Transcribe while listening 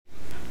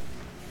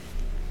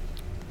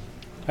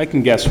I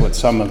can guess what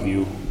some of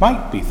you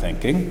might be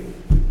thinking.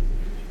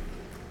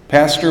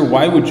 Pastor,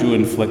 why would you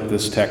inflict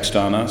this text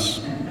on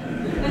us?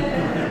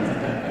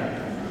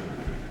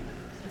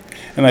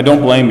 And I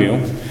don't blame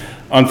you.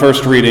 On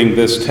first reading,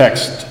 this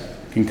text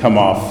can come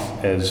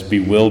off as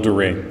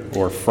bewildering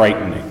or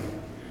frightening.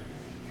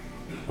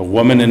 A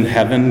woman in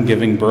heaven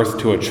giving birth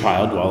to a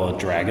child while a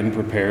dragon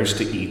prepares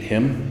to eat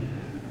him.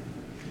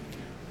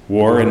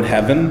 War in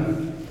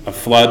heaven, a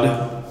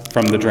flood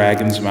from the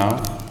dragon's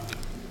mouth.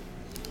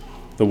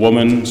 The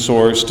woman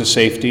soars to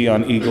safety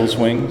on eagle's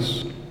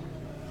wings.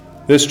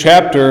 This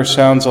chapter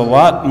sounds a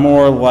lot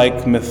more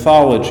like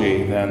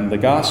mythology than the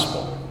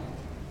gospel.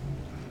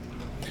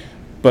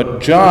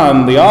 But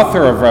John, the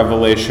author of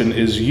Revelation,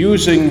 is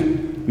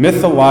using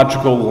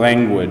mythological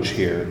language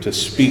here to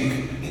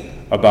speak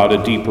about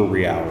a deeper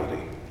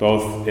reality,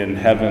 both in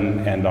heaven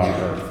and on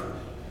earth.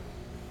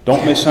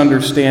 Don't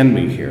misunderstand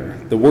me here.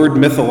 The word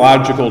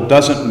mythological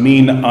doesn't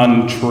mean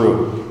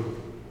untrue.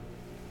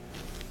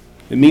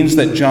 It means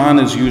that John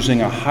is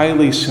using a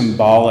highly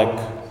symbolic,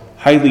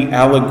 highly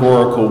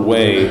allegorical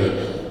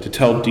way to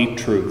tell deep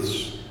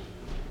truths,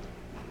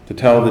 to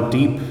tell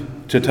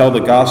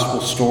the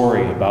gospel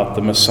story about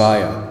the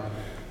Messiah,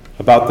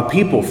 about the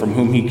people from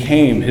whom he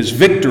came, his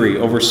victory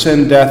over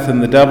sin, death,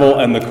 and the devil,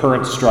 and the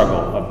current struggle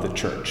of the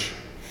church.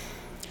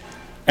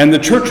 And the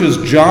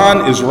churches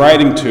John is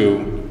writing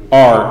to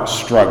are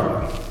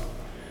struggling.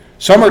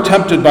 Some are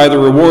tempted by the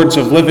rewards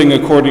of living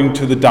according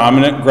to the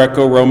dominant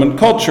Greco-Roman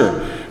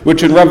culture,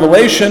 which in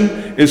Revelation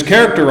is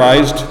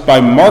characterized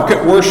by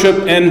market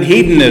worship and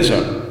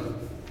hedonism.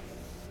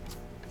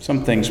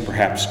 Some things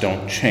perhaps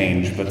don't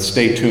change, but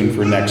stay tuned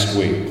for next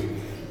week.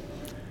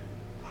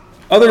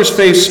 Others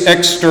face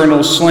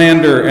external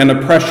slander and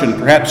oppression,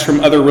 perhaps from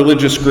other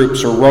religious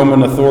groups or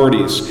Roman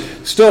authorities.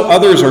 Still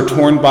others are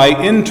torn by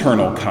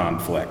internal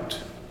conflict.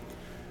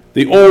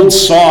 The old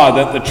saw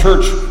that the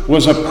church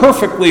was a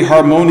perfectly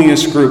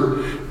harmonious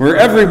group where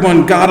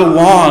everyone got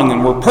along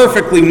and were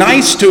perfectly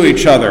nice to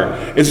each other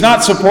is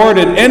not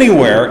supported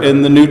anywhere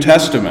in the New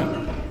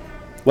Testament,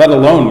 let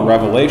alone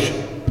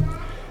Revelation.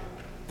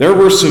 There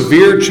were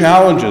severe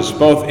challenges,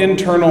 both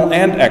internal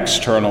and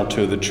external,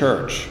 to the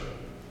church.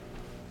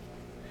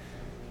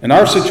 And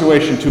our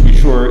situation, to be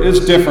sure,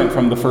 is different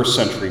from the first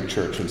century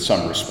church in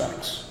some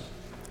respects.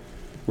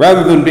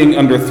 Rather than being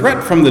under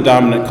threat from the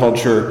dominant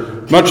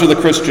culture, much of the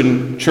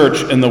Christian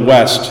church in the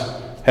West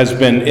has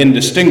been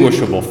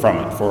indistinguishable from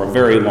it for a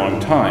very long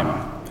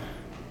time.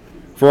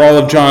 For all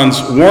of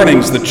John's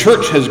warnings, the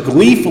church has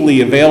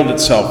gleefully availed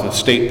itself of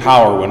state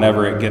power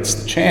whenever it gets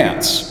the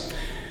chance.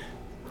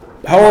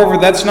 However,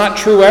 that's not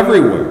true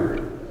everywhere.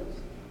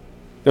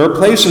 There are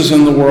places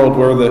in the world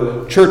where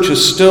the church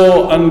is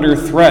still under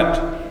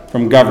threat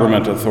from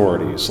government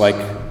authorities, like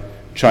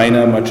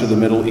China, much of the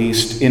Middle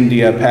East,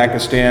 India,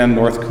 Pakistan,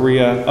 North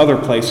Korea, other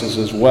places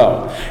as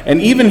well. And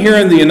even here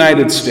in the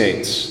United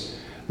States,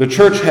 the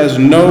church has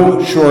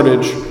no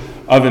shortage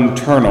of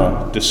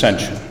internal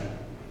dissension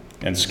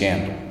and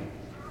scandal.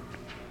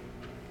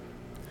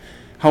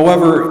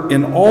 However,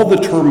 in all the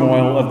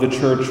turmoil of the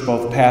church,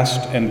 both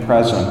past and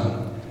present,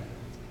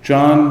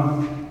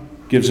 John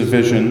gives a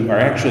vision, or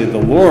actually the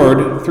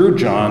Lord, through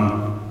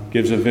John,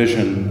 gives a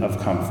vision of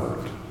comfort.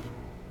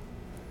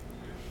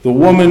 The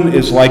woman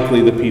is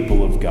likely the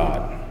people of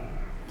God,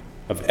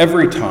 of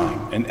every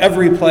time and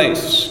every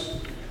place.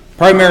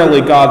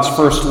 Primarily God's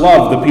first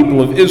love, the people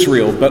of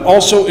Israel, but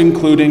also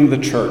including the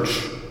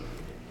church.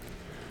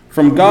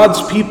 From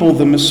God's people,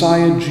 the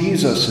Messiah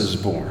Jesus is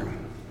born,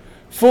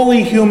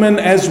 fully human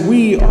as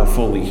we are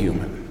fully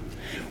human.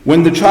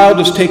 When the child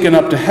is taken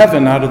up to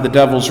heaven out of the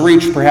devil's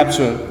reach, perhaps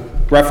a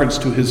reference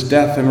to his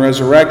death and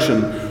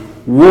resurrection,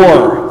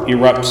 war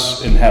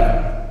erupts in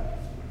heaven.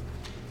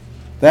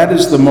 That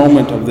is the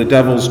moment of the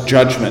devil's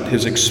judgment,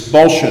 his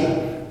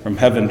expulsion from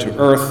heaven to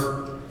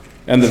earth,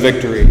 and the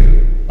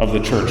victory of the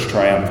church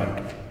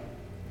triumphant.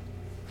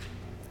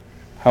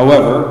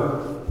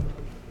 However,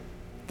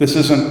 this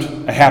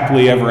isn't a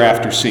happily ever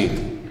after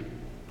scene,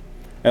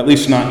 at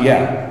least not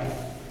yet.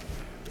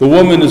 The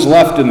woman is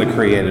left in the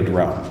created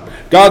realm.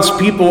 God's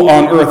people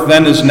on earth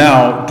then as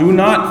now do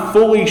not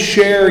fully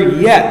share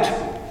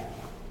yet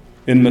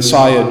in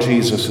Messiah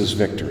Jesus'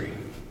 victory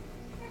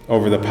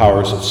over the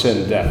powers of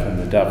sin, death, and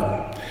the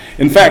devil.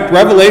 In fact,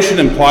 Revelation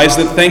implies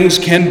that things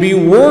can be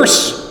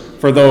worse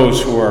for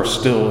those who are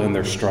still in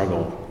their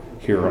struggle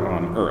here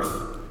on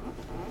earth.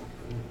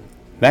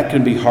 That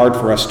can be hard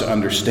for us to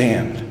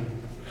understand.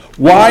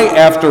 Why,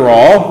 after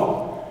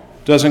all,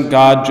 doesn't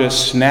God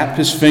just snap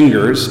his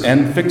fingers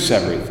and fix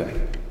everything?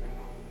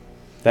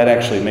 That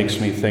actually makes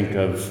me think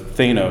of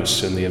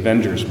Thanos in the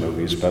Avengers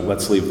movies, but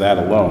let's leave that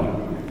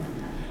alone.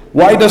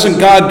 Why doesn't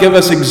God give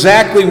us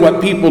exactly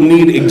what people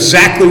need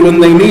exactly when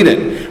they need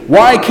it?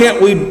 Why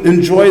can't we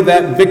enjoy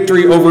that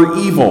victory over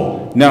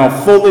evil now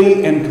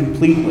fully and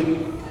completely?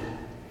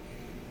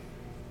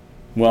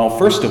 Well,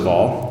 first of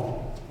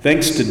all,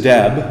 thanks to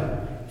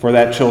Deb for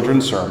that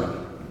children's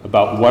sermon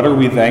about what are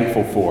we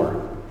thankful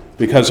for,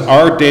 because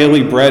our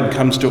daily bread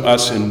comes to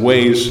us in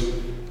ways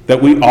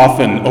that we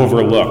often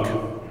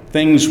overlook.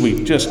 things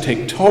we just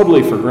take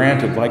totally for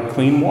granted, like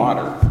clean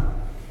water.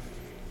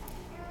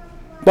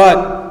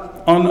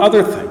 But on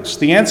other things,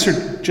 the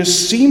answer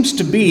just seems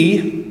to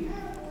be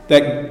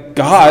that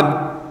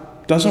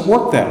God doesn't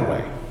work that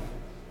way.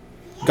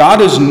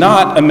 God is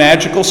not a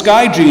magical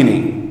sky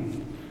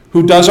genie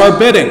who does our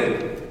bidding.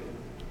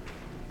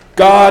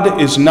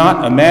 God is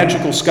not a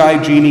magical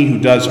sky genie who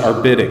does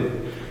our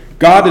bidding.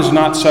 God is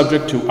not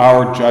subject to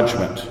our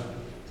judgment,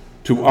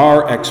 to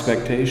our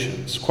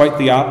expectations. Quite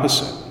the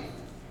opposite.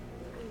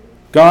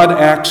 God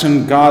acts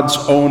in God's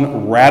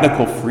own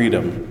radical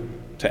freedom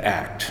to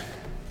act.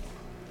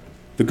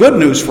 The good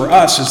news for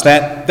us is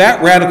that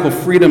that radical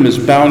freedom is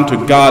bound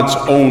to God's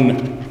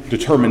own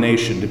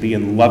determination to be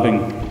in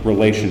loving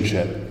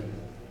relationship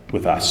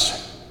with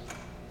us,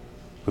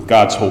 with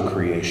God's whole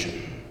creation.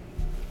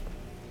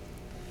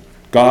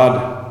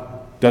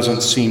 God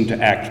doesn't seem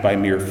to act by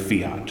mere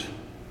fiat.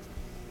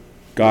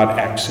 God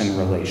acts in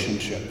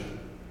relationship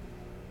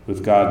with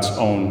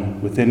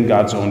within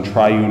God's own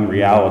triune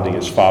reality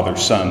as Father,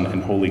 Son,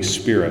 and Holy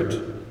Spirit,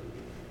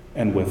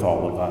 and with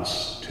all of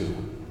us too.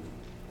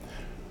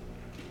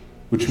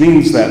 Which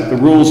means that the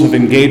rules of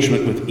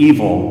engagement with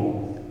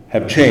evil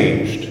have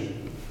changed.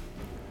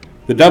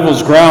 The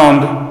devil's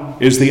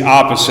ground is the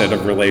opposite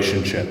of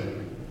relationship.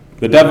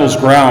 The devil's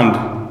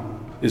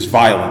ground is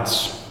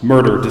violence,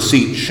 murder,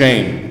 deceit,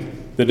 shame,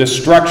 the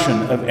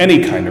destruction of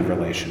any kind of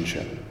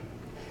relationship.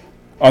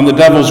 On the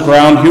devil's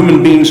ground,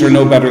 human beings are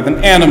no better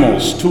than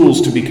animals, tools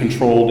to be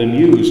controlled and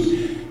used.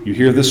 You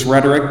hear this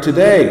rhetoric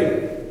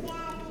today.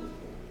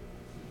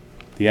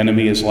 The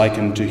enemy is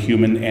likened to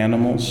human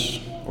animals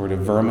or to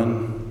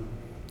vermin.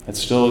 You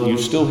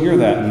still hear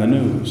that in the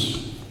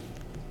news.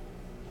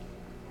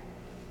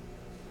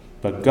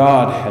 But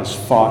God has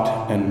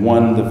fought and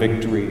won the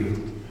victory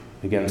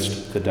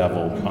against the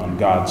devil on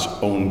God's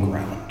own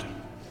ground.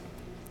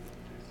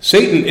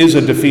 Satan is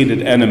a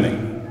defeated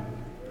enemy.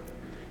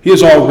 He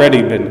has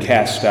already been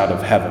cast out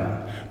of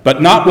heaven,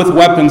 but not with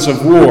weapons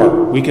of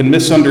war. We can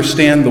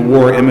misunderstand the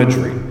war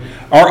imagery.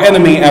 Our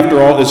enemy,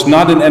 after all, is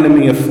not an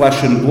enemy of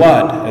flesh and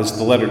blood, as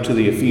the letter to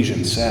the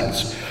Ephesians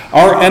says.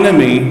 Our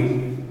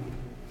enemy,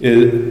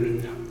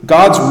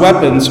 God's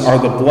weapons are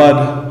the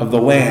blood of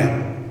the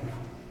Lamb.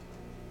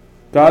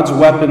 God's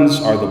weapons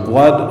are the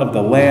blood of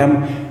the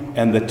Lamb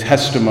and the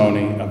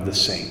testimony of the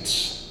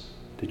saints.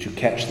 Did you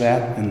catch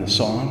that in the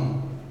song?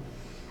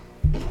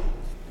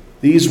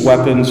 These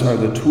weapons are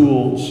the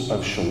tools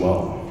of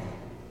shalom,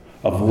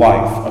 of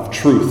life, of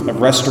truth, of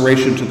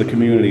restoration to the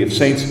community of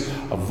saints,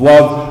 of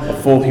love,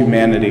 of full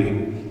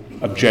humanity,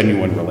 of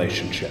genuine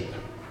relationship.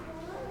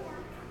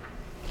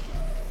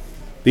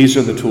 These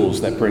are the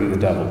tools that bring the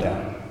devil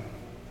down.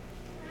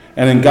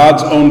 And in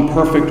God's own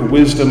perfect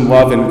wisdom,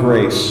 love, and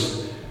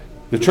grace,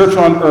 the church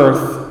on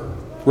earth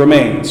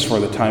remains for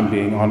the time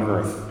being on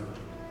earth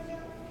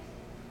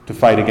to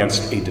fight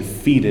against a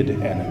defeated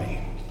enemy.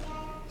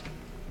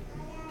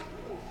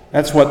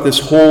 That's what this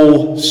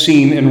whole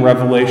scene in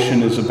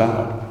Revelation is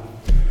about.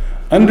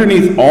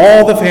 Underneath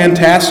all the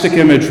fantastic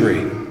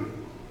imagery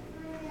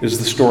is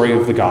the story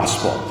of the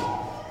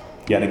gospel,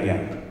 yet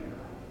again.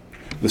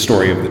 The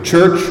story of the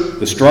church,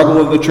 the struggle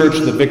of the church,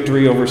 the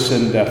victory over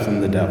sin, death,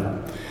 and the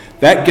devil.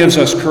 That gives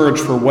us courage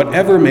for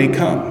whatever may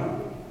come.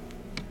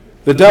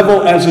 The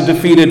devil, as a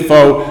defeated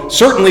foe,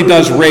 certainly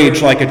does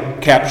rage like a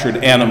captured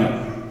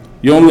animal.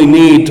 You only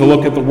need to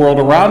look at the world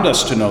around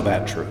us to know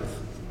that truth.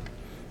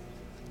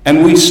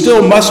 And we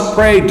still must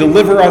pray,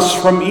 deliver us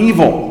from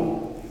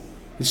evil.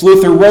 As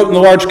Luther wrote in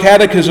the Large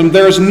Catechism,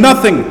 there is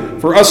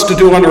nothing for us to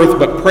do on earth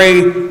but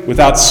pray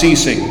without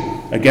ceasing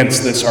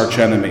against this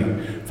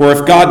archenemy. For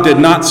if God did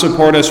not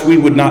support us, we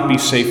would not be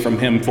safe from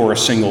him for a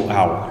single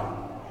hour.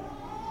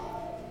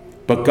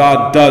 But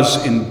God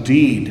does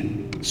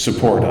indeed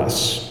support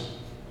us.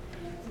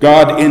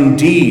 God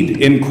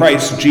indeed, in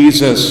Christ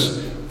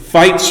Jesus,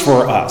 fights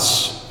for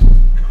us.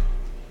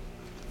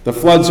 The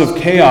floods of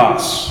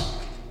chaos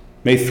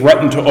may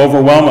threaten to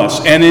overwhelm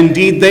us, and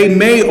indeed they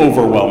may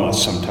overwhelm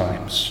us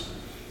sometimes.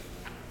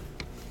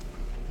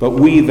 But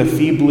we, the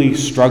feebly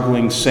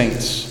struggling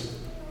saints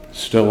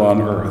still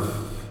on earth,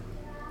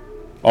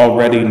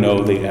 already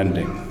know the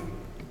ending.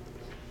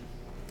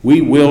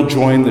 We will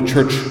join the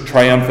church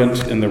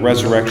triumphant in the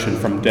resurrection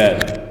from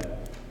dead,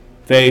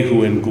 they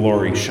who in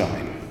glory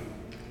shine.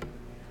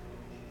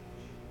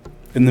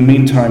 In the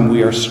meantime,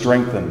 we are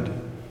strengthened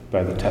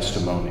by the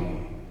testimony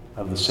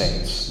of the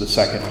saints, the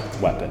second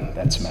weapon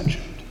that's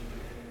mentioned.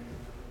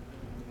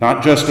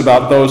 Not just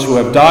about those who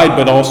have died,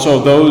 but also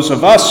those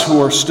of us who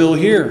are still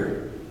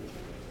here.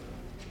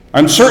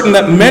 I'm certain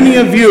that many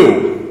of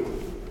you,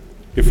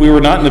 if we were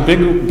not in a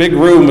big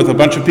room with a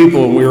bunch of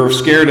people and we were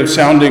scared of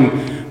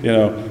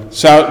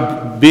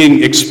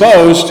being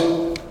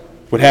exposed,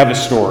 would have a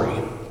story.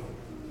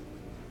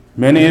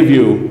 Many of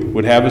you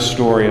would have a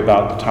story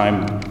about the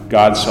time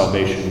God's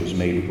salvation was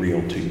made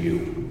real to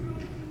you.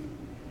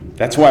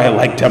 That's why I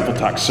like Temple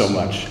Talk so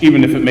much,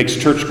 even if it makes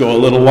church go a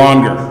little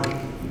longer.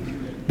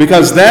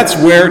 Because that's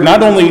where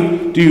not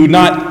only do you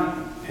not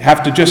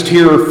have to just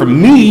hear from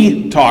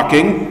me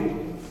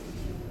talking,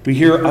 We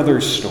hear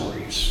other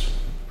stories.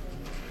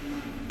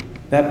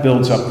 That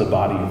builds up the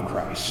body of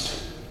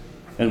Christ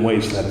in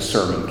ways that a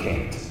sermon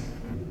can't.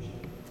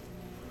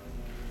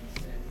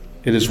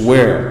 It is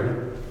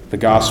where the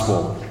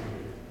gospel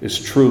is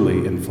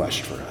truly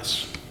enfleshed for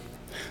us.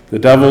 The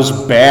devil's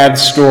bad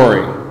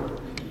story,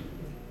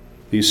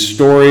 these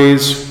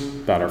stories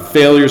about our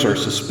failures, our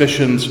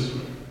suspicions,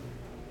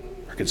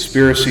 our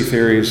conspiracy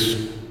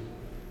theories,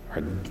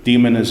 our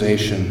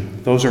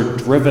demonization, those are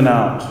driven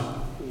out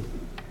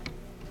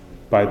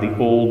by the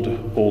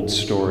old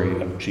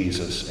story of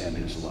Jesus and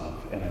his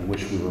love. And I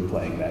wish we were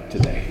playing that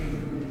today.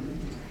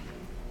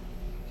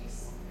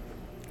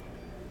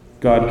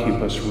 God, keep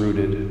us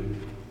rooted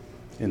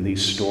in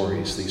these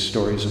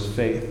stories of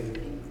faith,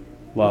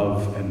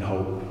 love, and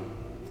hope,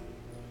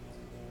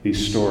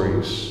 these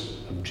stories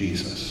of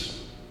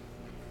Jesus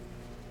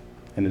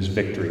and his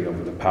victory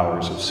over the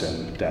powers of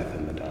sin, death,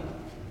 and the devil.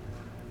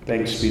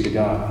 Thanks be to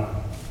God.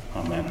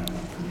 Amen.